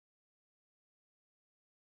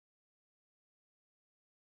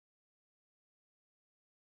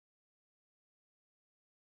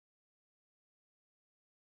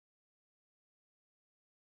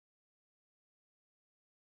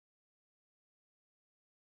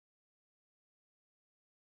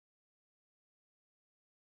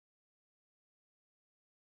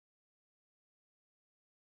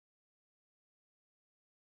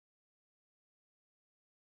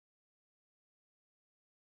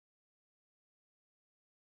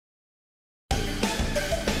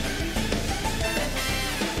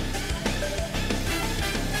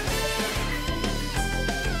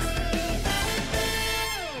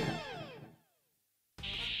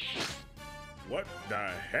What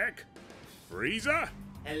the heck? Frieza?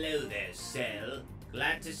 Hello there, Cell.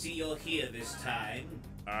 Glad to see you're here this time.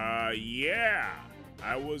 Yeah.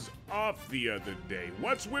 I was off the other day.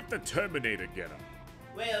 What's with the Terminator getup?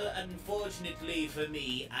 Well, unfortunately for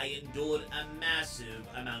me, I endured a massive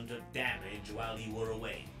amount of damage while you were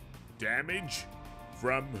away. Damage?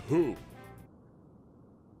 From who?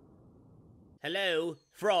 Hello,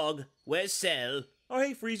 Frog. Where's Cell? Oh,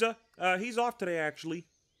 hey, Frieza. He's off today, actually.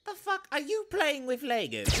 The fuck are you playing with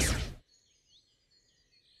Legos?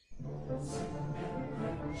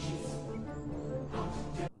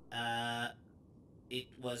 It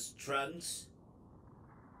was Trunks?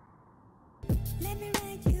 Let me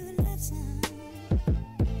write you a love song.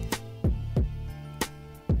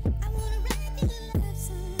 I wanna write you a love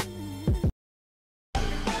song.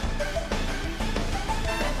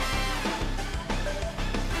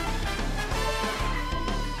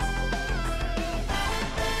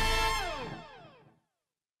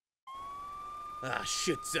 Ah,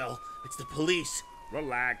 shit, Cell. It's the police.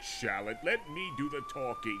 Relax, Shallot. Let me do the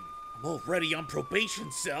talking. I'm already on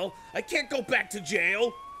probation, Cell. I can't go back to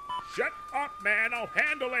jail. Shut up, man. I'll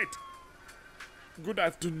handle it. Good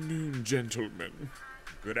afternoon, gentlemen.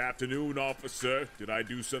 Good afternoon, officer. Did I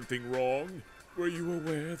do something wrong? Were you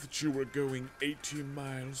aware that you were going 80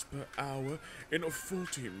 miles per hour in a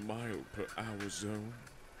 40-mile-per-hour zone?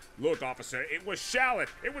 Look, officer, it was Shallot.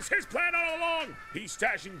 It was his plan all along. He's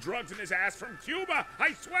stashing drugs in his ass from Cuba.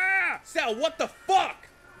 I swear. Cell, what the fuck?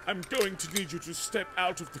 I'm going to need you to step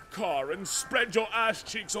out of the car and spread your ass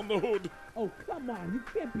cheeks on the hood. Oh, come on, you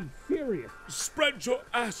can't be serious. Spread your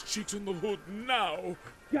ass cheeks on the hood now.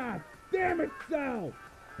 God damn it, Sal!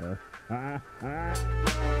 I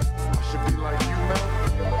should be like you, man.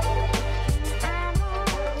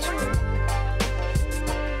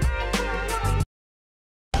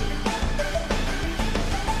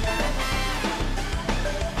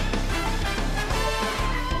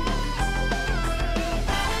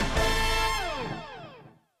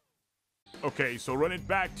 Okay, so run it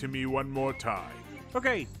back to me one more time.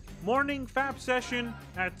 Okay, morning FAP session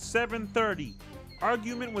at 7:30.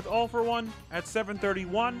 Argument with All For One at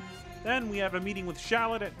 7:31. Then we have a meeting with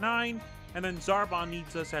Shallot at 9, and then Zarbon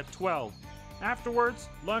needs us at 12. Afterwards,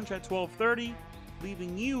 lunch at 12:30,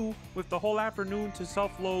 leaving you with the whole afternoon to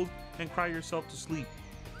self-loathe and cry yourself to sleep.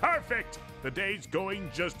 Perfect! The day's going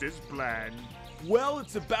just as planned. Well,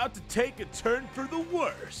 it's about to take a turn for the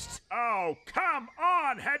worst. Oh, come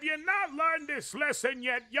on! Have you not learned this lesson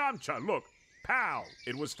yet, Yamcha? Look, pal,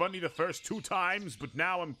 it was funny the first 2 times, but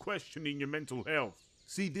now I'm questioning your mental health.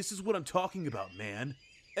 See, this is what I'm talking about, man.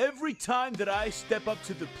 Every time that I step up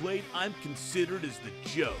to the plate, I'm considered as the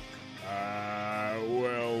joke.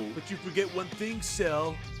 Well... But you forget one thing,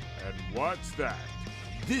 Cell. And what's that?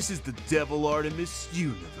 This is the Devil Artemis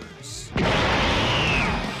universe.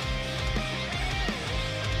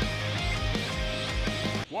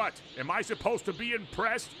 What? Am I supposed to be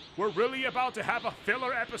impressed? We're really about to have a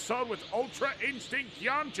filler episode with Ultra Instinct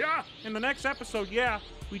Yamcha? In the next episode, yeah,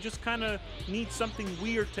 we just kinda need something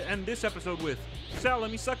weird to end this episode with. Sal,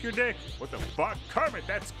 let me suck your dick. What the fuck? Kermit,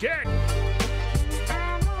 that's gay!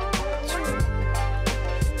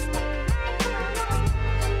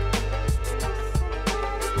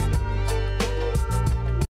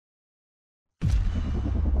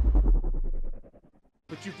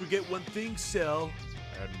 But you forget one thing, Cell.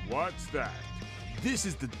 And what's that? This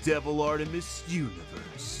is the Devil Artemis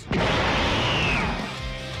universe.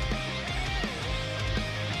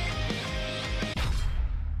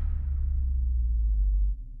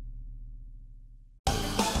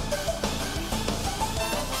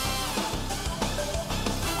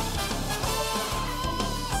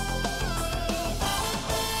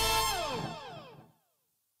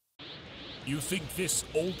 You think this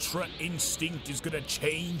Ultra Instinct is gonna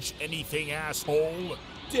change anything, asshole?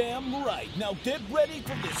 Damn right. Now get ready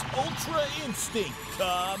for this Ultra Instinct.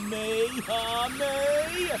 Kamehameha!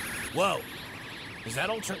 Whoa. Is that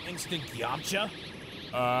Ultra Instinct Yamcha?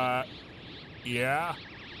 Yeah?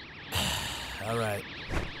 Alright.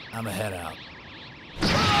 I'ma head out.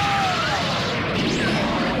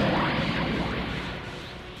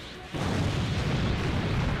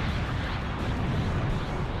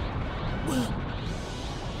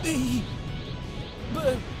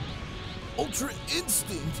 But Ultra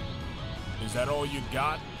Instinct? Is that all you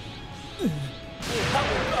got? How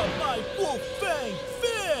about my Wolf Fang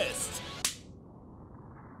Fist?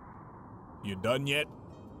 You done yet?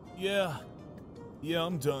 Yeah,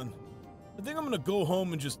 I'm done. I think I'm gonna go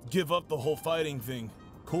home and just give up the whole fighting thing.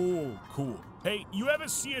 Cool. Hey, you ever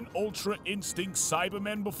see an Ultra Instinct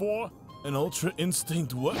Cyberman before? An Ultra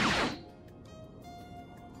Instinct what?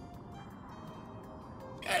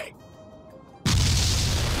 Hey!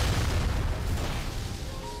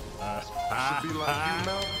 I should be like you,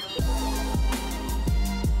 Mel.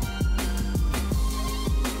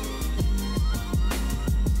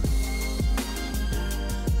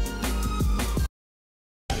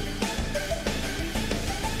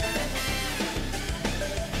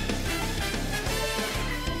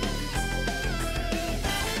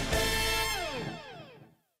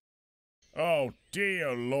 Oh,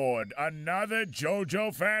 dear Lord, another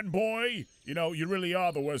JoJo fanboy? You know, you really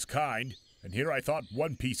are the worst kind. And here I thought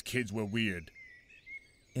One Piece kids were weird.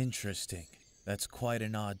 Interesting. That's quite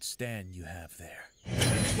an odd stand you have there.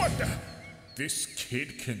 What the? This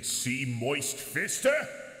kid can see Moist Fister?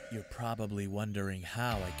 You're probably wondering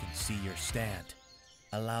how I can see your stand.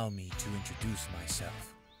 Allow me to introduce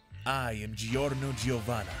myself. I am Giorno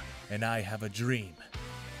Giovanna, and I have a dream.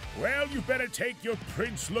 Well, you better take your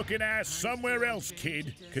prince-looking ass somewhere else,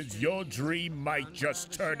 kid, 'cause your dream might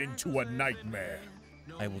just turn into a nightmare.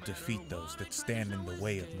 I will defeat those that stand in the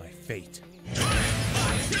way of my fate.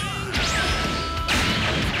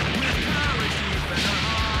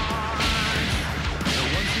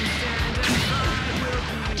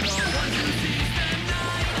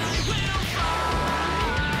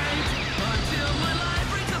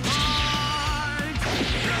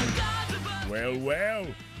 Well, well,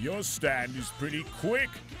 your stand is pretty quick.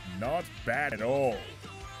 Not bad at all.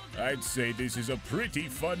 I'd say this is a pretty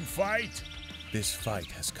fun fight. This fight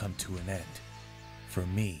has come to an end. For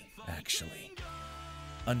me, actually.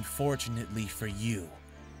 Unfortunately for you,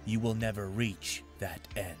 you will never reach that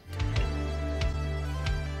end.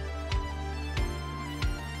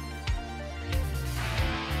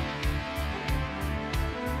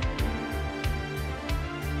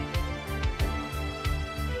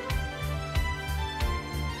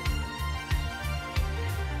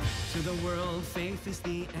 To the world, faith is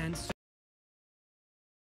the answer.